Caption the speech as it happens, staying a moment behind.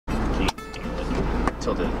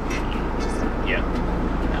tilted. Yeah.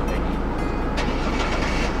 That way.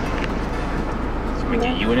 So we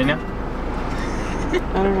get you in it now?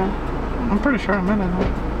 I don't know. I'm pretty sure I'm in it now.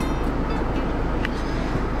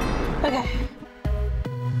 Okay.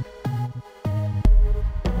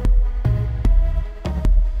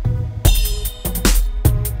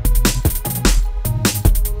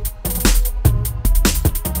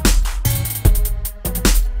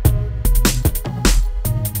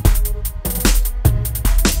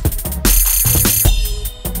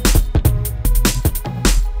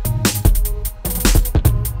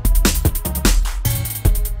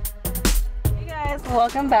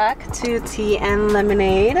 Welcome back to Tea and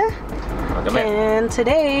Lemonade. Welcome back. And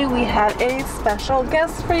today we have a special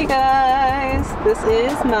guest for you guys. This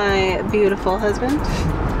is my beautiful husband.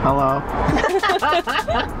 Hello.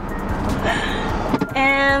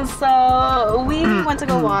 And so we went to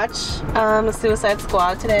go watch Suicide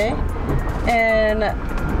Squad today. And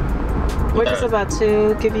we're just about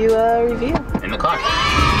to give you a review. In the car.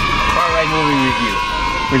 Car ride movie review.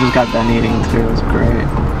 We just got done eating too. It was great.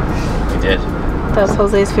 We did. That was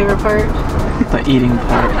Jose's favorite part. The eating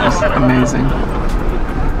part was amazing.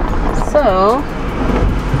 So,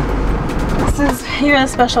 since you're a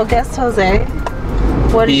special guest, Jose,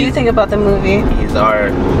 what did you think about the movie? He's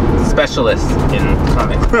our specialist in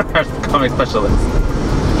comics. Our comic specialist.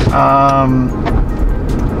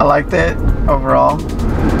 I liked it overall.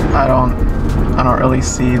 I don't really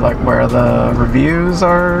see like where the reviews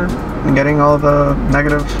are getting all the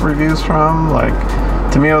negative reviews from. Like,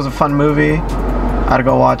 to me, it was a fun movie. I'd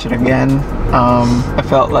go watch it again. I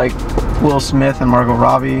felt like Will Smith and Margot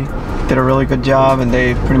Robbie did a really good job, and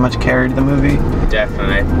they pretty much carried the movie.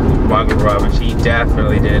 Definitely. Margot Robbie, she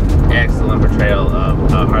definitely did an excellent portrayal of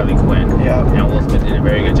Harley Quinn. Yeah. And Will Smith did a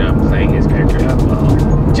very good job playing his character as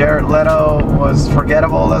well. Jared Leto was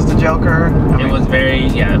forgettable as the Joker. It was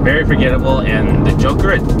very forgettable, and the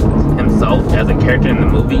Joker himself as a character in the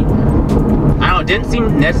movie, I don't know, it didn't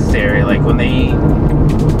seem necessary. Like, when they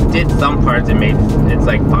did some parts, it's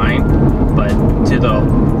like fine, but to the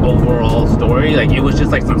overall story, like, it was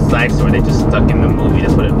just like some side story they just stuck in the movie.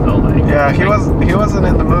 That's what it felt like. Yeah, he wasn't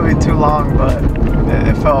in the movie too long, but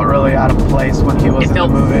it felt really out of place when he was in the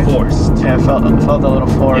movie. It felt forced. Yeah, it felt a little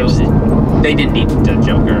forced. They didn't need the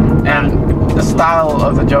Joker. And the style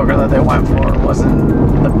of the Joker that they went for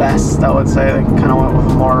wasn't the best, I would say. They kind of went with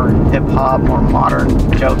a more hip-hop, more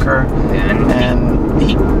modern Joker. And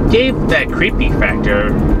he gave that creepy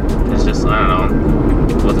factor. It's just, I don't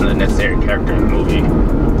know, it wasn't a necessary character in the movie.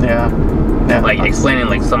 Yeah. Like, explaining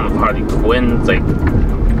like some of Harley Quinn's like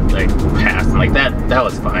past and like that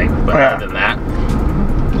was fine. But other than that,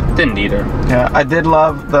 didn't need her. Yeah, I did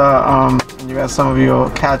love the you guys, some of you will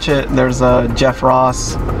catch it. There's a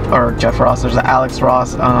there's a Alex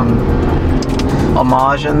Ross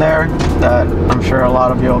homage in there that I'm sure a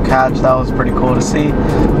lot of you will catch. That was pretty cool to see. You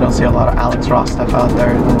don't see a lot of Alex Ross stuff out there,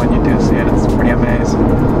 and when you do see it, it's pretty amazing.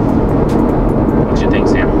 What do you think,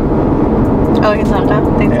 Sam? Oh, you can talk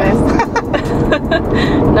now? Thanks, guys.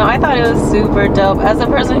 No, I thought it was super dope. As a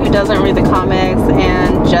person who doesn't read the comics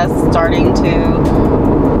and just starting to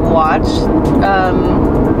watch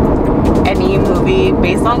any movie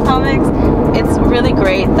based on comics, it's really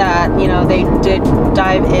great that, you know, they did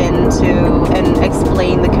dive into and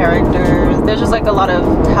explain the characters. There's just like a lot of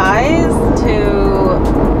ties to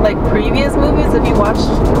like previous movies. If you watched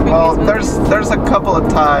previous movies. There's a couple of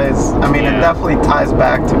ties. I mean, it definitely ties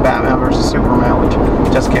back to Batman vs Superman, which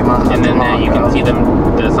just came out. And then you can see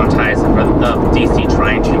there's some ties of DC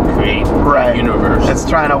trying to create a universe. It's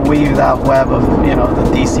trying to weave that web of, you know, the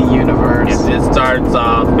DC universe. It starts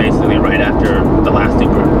off basically right after the last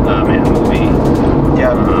Superman movie.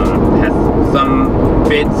 Yeah. Has some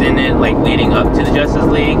bits in it, like leading up to the Justice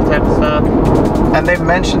League type of stuff. And they've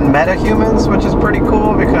mentioned metahumans, which is pretty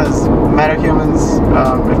cool because metahumans,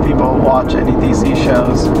 if people watch any DC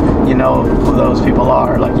shows, you know who those people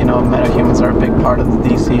are. Like, you know, metahumans are a big part of the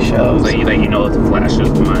DC shows. Like, you know, the Flash is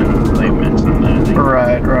one. They mentioned that.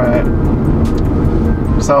 Right.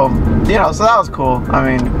 So, you know, so that was cool.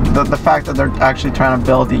 I mean, the fact that they're actually trying to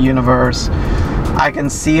build the universe, I can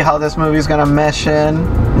see how this movie's gonna mesh in.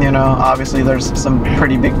 You know, obviously there's some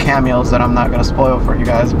pretty big cameos that I'm not gonna spoil for you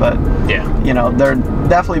guys, but yeah, you know, they're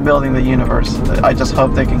definitely building the universe. I just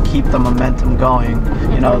hope they can keep the momentum going.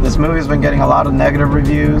 You know, this movie's been getting a lot of negative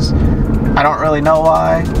reviews. I don't really know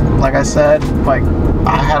why. Like I said, like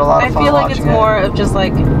I had a lot I of fun feel like watching it's more of just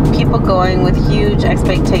like people going with huge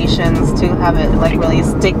expectations to have it like really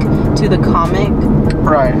stick to the comic,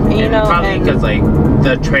 Right. you know. Probably And because like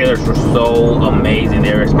the trailers were so amazing.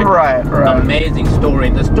 They were expecting Right. amazing story.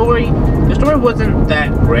 The story wasn't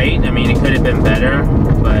that great. I mean, it could have been better,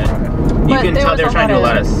 but you But can there tell was they were a trying to do a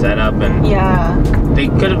lot lot of setup, and yeah, they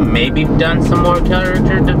could have maybe done some more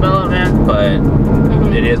character development, but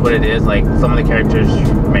it is what it is. Like, some of the characters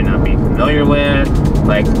you may not be familiar with.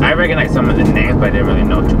 Like, I recognize some of the names, but I didn't really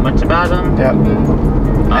know too much about them. Yep.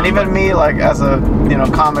 And even me, like, as a,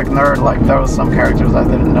 comic nerd, like, there was some characters I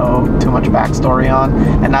didn't know too much backstory on.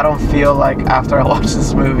 And I don't feel like after I watched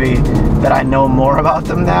this movie that I know more about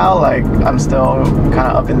them now. Like, I'm still kind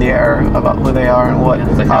of up in the air about who they are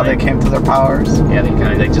and how they came to their powers. Yeah, they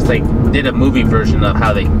kind of did a movie version of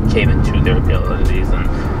how they came into their abilities.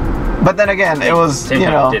 But then again, it was, Same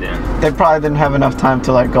time didn't. they probably didn't have enough time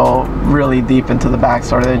to, like, go really deep into the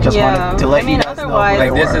backstory. They just wanted to let you guys know who they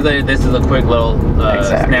this were. is a quick little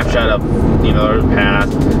snapshot of their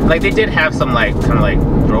past. Like, they did have some like kind of like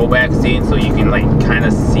throwback scenes, so you can like kind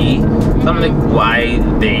of see some of the why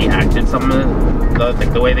they acted some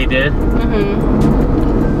of the way they did.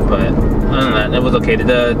 But other than that, it was okay.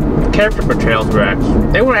 The character portrayals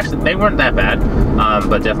they weren't that bad.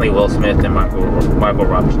 But definitely Will Smith and Margot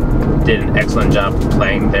Robbie did an excellent job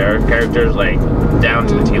playing their characters, like, down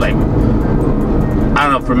to the T. Like, I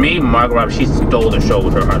don't know, for me, Margot Robbie, she stole the show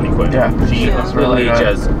with her Harley Quinn. Yeah, she really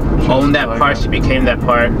just owned that part. She became that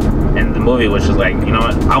part, and the movie was just like, you know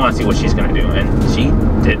what, I want to see what she's gonna do, and she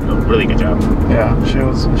did a really good job. Yeah, she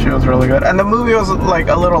was really good, and the movie was like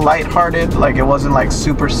a little lighthearted. Like, it wasn't like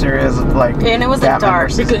super serious, like, and it wasn't dark.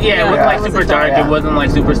 Because, it wasn't like super dark. Yeah. It wasn't like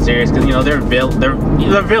super serious because they're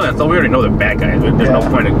villains, so we already know they're bad guys. There's no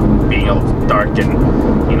point of being all dark and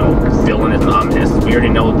villainous and ominous. We already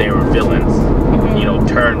know they were villains.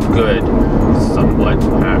 Turned good, somewhat,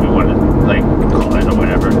 however you want to like call it or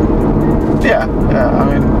whatever. Yeah.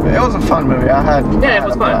 I mean, it was a fun movie. It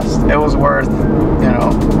was fun. It was worth,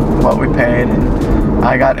 what we paid, and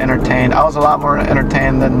I got entertained. I was a lot more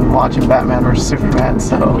entertained than watching Batman vs Superman.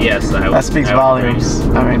 So yes, that speaks volumes.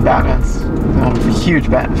 Agree. I mean, I'm a huge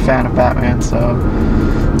fan of Batman, so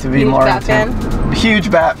to be more huge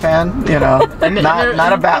Bat fan,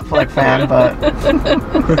 not a Batflick fan, but.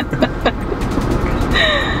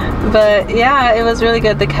 But yeah, it was really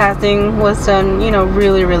good. The casting was done,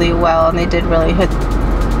 really, really well, and they did really hit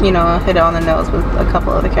it on the nose with a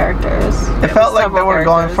couple of the characters. It felt like they were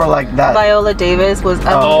going for like that. Viola Davis was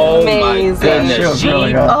amazing. My goodness. She was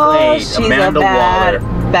really good. She's Amanda a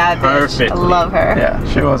bad bitch. Perfectly. I love her.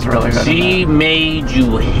 Yeah, she was really good. She made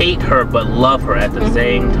you hate her but love her at the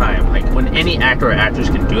same time. Like, when any actor or actress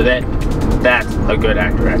can do that, that's a good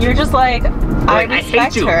actor or actress. You're just like, I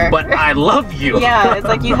hate you, her. but I love you. Yeah, it's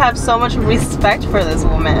like you have so much respect for this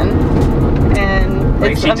woman, and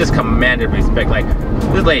like, she just commanded respect. Like,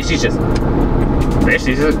 this lady, she's just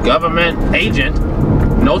a government agent,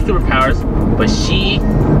 no superpowers, but she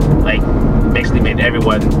like basically made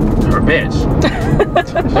everyone her bitch.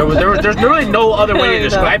 There's really no other way to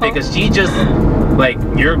describe it, because she just like,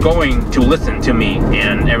 you're going to listen to me,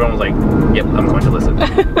 and everyone was like, yep, I'm going to listen.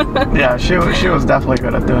 Yeah, she was definitely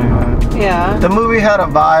good at doing that. Yeah. The movie had a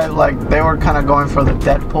vibe, like, they were kind of going for the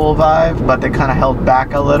Deadpool vibe, but they kind of held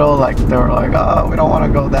back a little. Like, they were like, oh, we don't want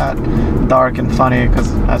to go that dark and funny,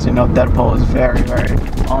 because, as you know, Deadpool is very, very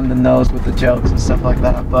on the nose with the jokes and stuff like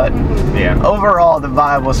that. But yeah, overall, the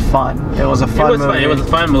vibe was fun. It was a fun movie. It was a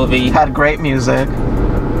fun movie. Had great music.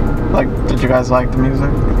 Like, did you guys like the music?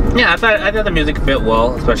 Yeah, I thought the music fit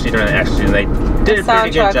well, especially during the action. They did a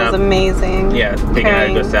pretty good job. The soundtrack was amazing. Yeah, picking out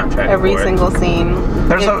a good soundtrack. Every single scene.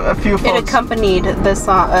 There's a few folks. It accompanied the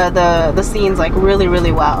song, the scenes like really,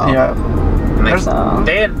 really well. Yeah. Like,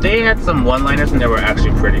 they had some one-liners and they were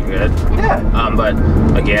actually pretty good. Yeah. But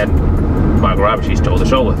again, Margot Robbie, she stole the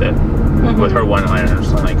show with it, with her one-liners.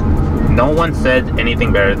 So, like, no one said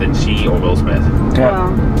anything better than she or Will Smith. Yeah.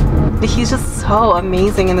 He's just so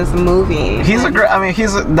amazing in this movie. He's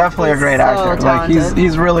definitely a great actor. Talented. Like,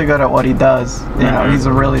 he's really good at what he does. You know, he's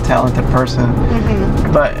a really talented person.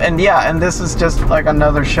 But and this is just like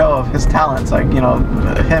another show of his talents. Like,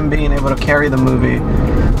 him being able to carry the movie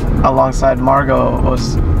alongside Margot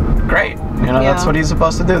was great. That's what he's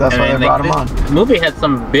supposed to do. That's why they brought him on. The movie had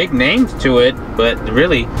some big names to it, but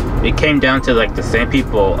really, it came down to like the same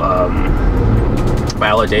people: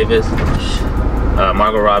 Viola Davis,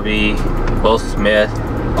 Margot Robbie, Will Smith,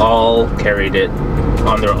 all carried it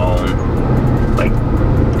on their own, like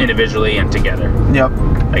individually and together. Yep.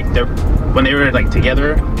 Like, when they were like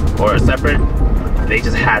together or separate, they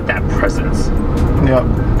just had that presence. Yep.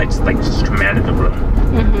 Just commanded the room.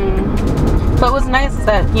 But what's nice is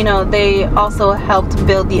that, you know, they also helped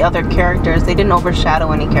build the other characters. They didn't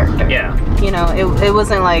overshadow any character. Yeah. You know, it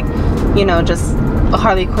wasn't like, you know, just a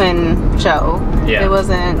Harley Quinn show. Yeah. It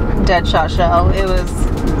wasn't Deadshot show. It was,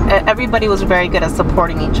 everybody was very good at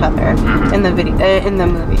supporting each other in the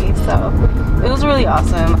movie. So it was really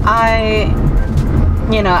awesome.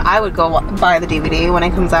 You know, I would go buy the DVD when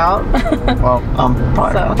it comes out. Well, I'm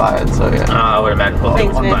probably gonna buy it, so yeah. I would imagine both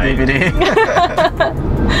Thanks, people man. buy it. DVD.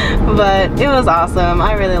 But it was awesome.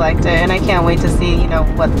 I really liked it, and I can't wait to see, you know,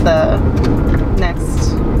 what the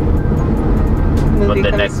next movie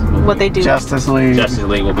what they do. Justice League. Justice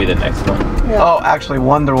League will be the next one. Yeah. Oh, actually,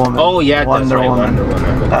 Wonder Woman. Oh yeah, Wonder that's right. Woman. Wonder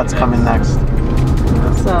Woman. That's coming next.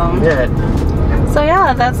 So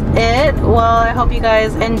yeah, that's it. Well, I hope you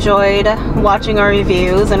guys enjoyed watching our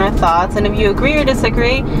reviews and our thoughts. And if you agree or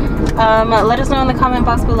disagree, let us know in the comment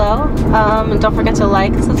box below. And don't forget to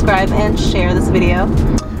like, subscribe, and share this video.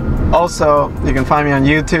 Also, you can find me on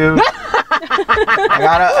YouTube.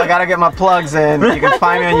 I gotta get my plugs in. You can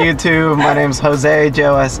find me on YouTube. My name's Jose,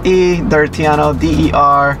 Jose Dertiano,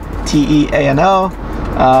 Derteano.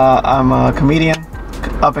 I'm a comedian,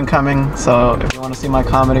 up and coming. So if you want to see my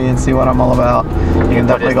comedy and see what I'm all about, you can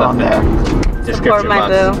definitely go on there. Support my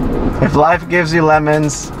boo. If life gives you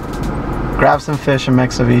lemons, grab some fish and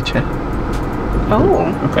make ceviche. Oh.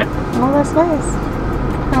 Okay. Well, that's nice.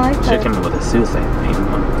 I like that. Should come up with a suicide thing.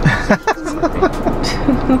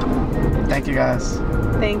 Thank you guys.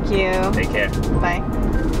 Thank you. Take care. Bye.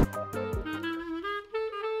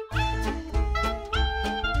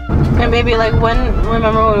 And maybe like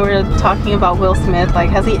remember when we were talking about Will Smith, like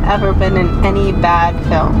has he ever been in any bad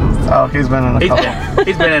films? Oh, he's been in a couple.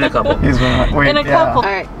 He's been in a couple. He's been In a couple.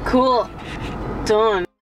 Alright, cool. Done.